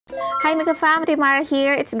Hi Mika fam, Myra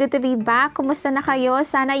here. It's good to be back. Kumusta na kayo?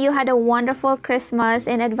 Sana you had a wonderful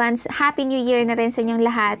Christmas. In advance, Happy New Year na rin sa inyong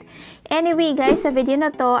lahat. Anyway guys, sa video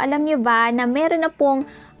na to, alam nyo ba na meron na pong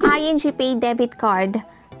ING Pay Debit Card?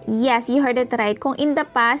 Yes, you heard it right. Kung in the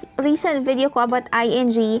past, recent video ko about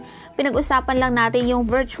ING, pinag-usapan lang natin yung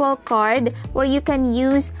virtual card where you can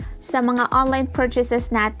use sa mga online purchases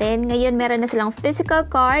natin. Ngayon, meron na silang physical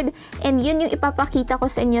card and yun yung ipapakita ko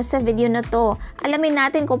sa inyo sa video na to. Alamin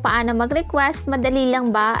natin kung paano mag-request, madali lang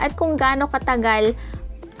ba, at kung gaano katagal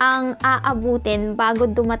ang aabutin bago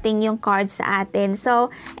dumating yung card sa atin. So,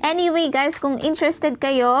 anyway guys, kung interested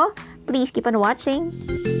kayo, please keep on watching.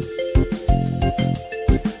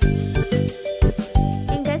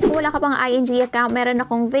 Kung wala ka pang ING account, meron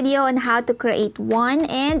akong video on how to create one.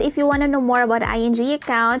 And if you want to know more about ING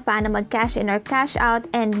account, paano mag-cash in or cash out,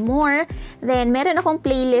 and more, then meron akong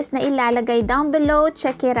playlist na ilalagay down below.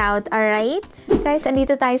 Check it out, alright? Guys,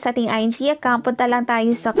 andito tayo sa ating ING account. Punta lang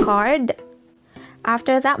tayo sa card.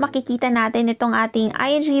 After that, makikita natin itong ating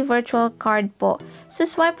ING virtual card po. So,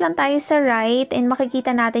 swipe lang tayo sa right and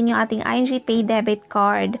makikita natin yung ating ING Pay Debit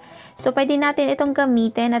Card. So, pwede natin itong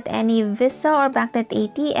gamitin at any Visa or Banknet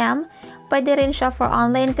ATM. Pwede rin siya for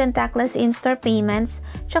online contactless in-store payments.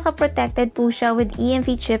 Tsaka protected po siya with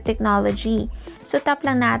EMV chip technology. So, tap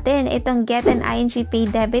lang natin itong Get an ING Pay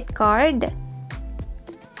Debit Card.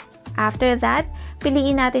 After that,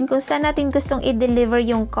 piliin natin kung saan natin gustong i-deliver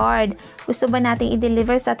yung card. Gusto ba natin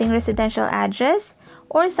i-deliver sa ating residential address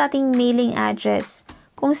or sa ating mailing address?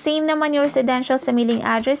 Kung same naman yung residential sa mailing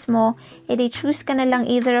address mo, edi choose ka na lang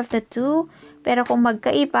either of the two. Pero kung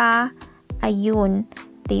magkaiba, ayun,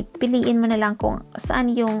 piliin mo na lang kung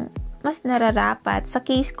saan yung mas nararapat. Sa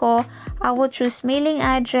case ko, I will choose mailing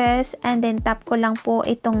address and then tap ko lang po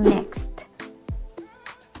itong next.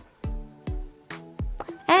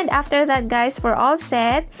 And after that guys, we're all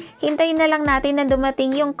set. Hintayin na lang natin na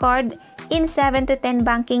dumating yung card in 7 to 10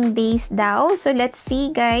 banking days daw. So let's see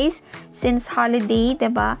guys, since holiday,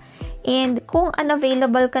 diba? And kung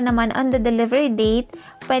unavailable ka naman on the delivery date,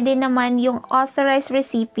 pwede naman yung authorized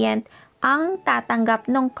recipient ang tatanggap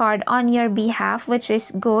ng card on your behalf, which is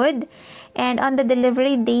good. And on the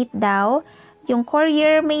delivery date daw, yung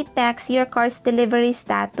courier may text your card's delivery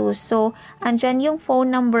status. So, andyan yung phone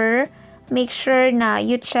number. Make sure na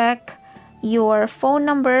you check your phone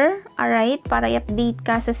number, alright, para i-update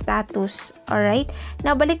ka sa status, alright.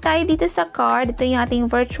 Now, balik tayo dito sa card. Ito yung ating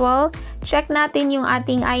virtual. Check natin yung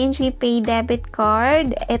ating ING Pay Debit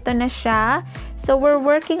Card. Ito na siya. So, we're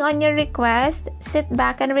working on your request. Sit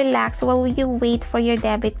back and relax while you wait for your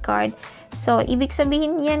debit card. So, ibig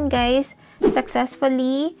sabihin yan guys,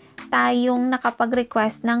 successfully tayong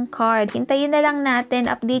nakapag-request ng card. Hintayin na lang natin.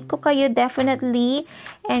 Update ko kayo definitely.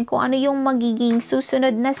 And kung ano yung magiging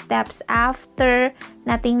susunod na steps after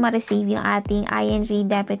nating ma-receive yung ating ING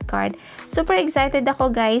debit card. Super excited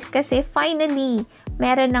ako guys kasi finally,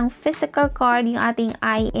 meron ng physical card yung ating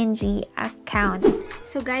ING account.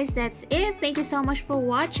 So guys, that's it. Thank you so much for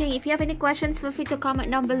watching. If you have any questions, feel free to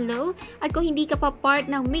comment down below. At kung hindi ka pa part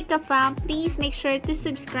ng Mika fam, please make sure to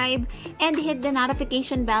subscribe and hit the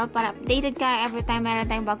notification bell para updated ka every time meron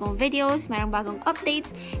tayong bagong videos, merong bagong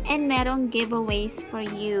updates, and merong giveaways for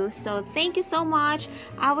you. So thank you so much.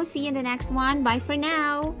 I will see you in the next one. Bye for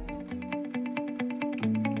now.